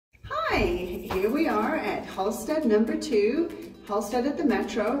Hi, here we are at Halstead number 2, Halstead at the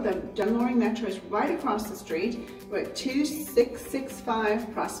Metro. The Dunloring Metro is right across the street. We're at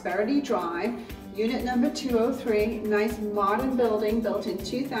 2665 Prosperity Drive, unit number 203. Nice modern building built in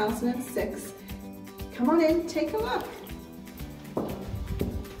 2006. Come on in, take a look.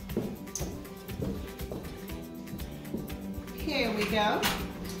 Here we go.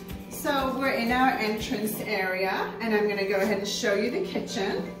 So we're in our entrance area, and I'm going to go ahead and show you the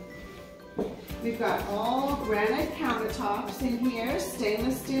kitchen. We've got all granite countertops in here,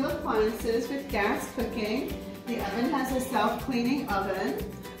 stainless steel appliances with gas cooking. The oven has a self-cleaning oven.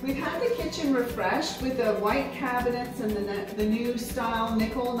 We've had the kitchen refreshed with the white cabinets and the new style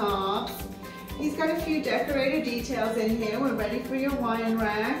nickel knobs. He's got a few decorated details in here. We're ready for your wine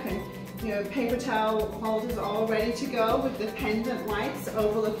rack, and paper towel holders all ready to go with the pendant lights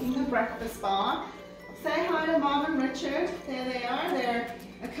overlooking the breakfast bar. Say hi to Mom and Richard. There they are. They're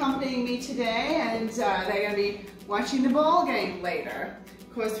accompanying me today, and they're going to be watching the ball game later.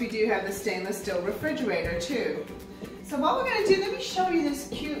 Of course, we do have the stainless steel refrigerator too. So what we're going to do, let me show you this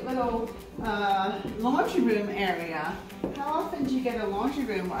cute little laundry room area. How often do you get a laundry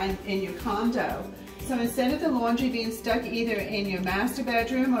room in your condo? So instead of the laundry being stuck either in your master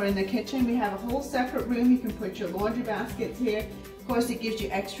bedroom or in the kitchen, we have a whole separate room. You can put your laundry baskets here. Of course, it gives you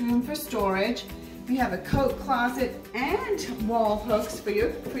extra room for storage. We have a coat closet and wall hooks for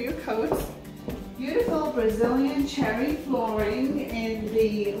your coats. Beautiful Brazilian cherry flooring in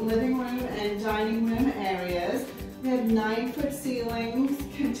the living room and dining room areas. We have 9-foot ceilings,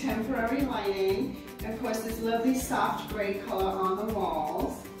 contemporary lighting, and of course this lovely soft gray color on the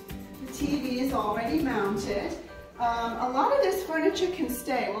walls. The TV is already mounted. A lot of this furniture can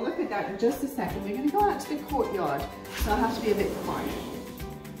stay. We'll look at that in just a second. We're going to go out to the courtyard, so I'll have to be a bit quiet.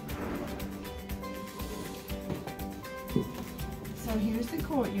 So here's the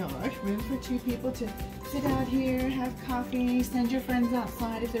courtyard, room for 2 people to sit out here, have coffee, send your friends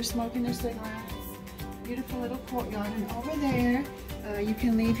outside if they're smoking their cigarettes. Beautiful little courtyard, and over there you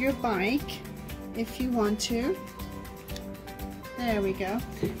can leave your bike if you want to. There we go.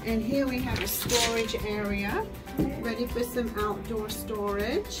 And here we have a storage area ready for some outdoor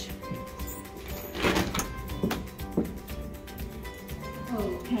storage.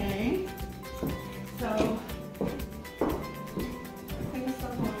 Okay, so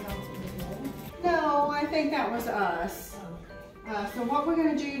no, I think that was us. So what we're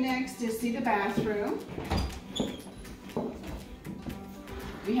going to do next is see the bathroom.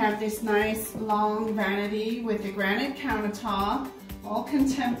 We have this nice long vanity with the granite countertop, all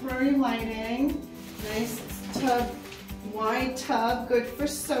contemporary lighting, nice tub, wide tub, good for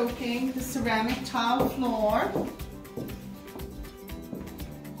soaking, the ceramic tile floor.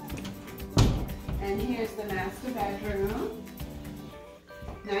 And here's the master bedroom.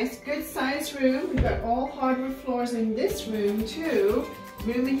 Nice, good sized room. We've got all hardwood floors in this room too.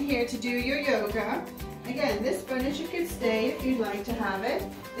 Room in here to do your yoga. Again, this furniture could stay if you'd like to have it.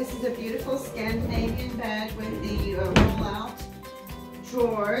 This is a beautiful Scandinavian bed with the roll-out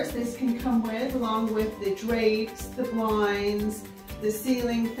drawers. This can come with, along with the drapes, the blinds, the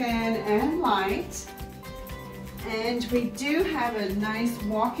ceiling fan and light. And we do have a nice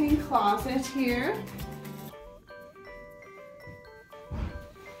walk-in closet here.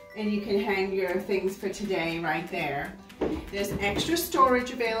 And you can hang your things for today right there. There's extra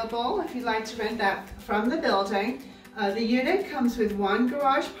storage available if you'd like to rent that from the building. The unit comes with 1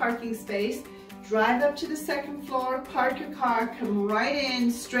 garage parking space. Drive up to the 2nd floor, park your car, come right in,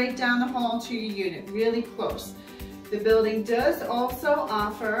 straight down the hall to your unit, really close. The building does also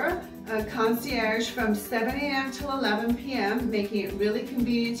offer a concierge from 7 a.m. till 11 p.m., making it really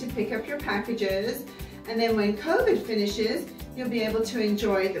convenient to pick up your packages. And then when COVID finishes, you'll be able to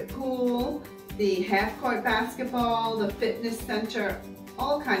enjoy the pool, the half-court basketball, the fitness center,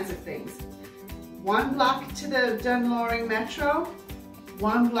 all kinds of things. 1 block to the Dunloring Metro,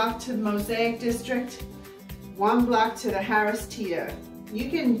 1 block to the Mosaic District, 1 block to the Harris Teeter. You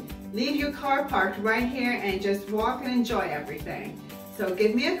can leave your car parked right here and just walk and enjoy everything. So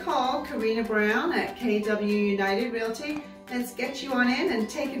give me a call, Karrina Brown at KW United Realty. Let's get you on in and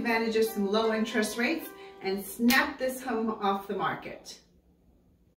take advantage of some low interest rates and snap this home off the market.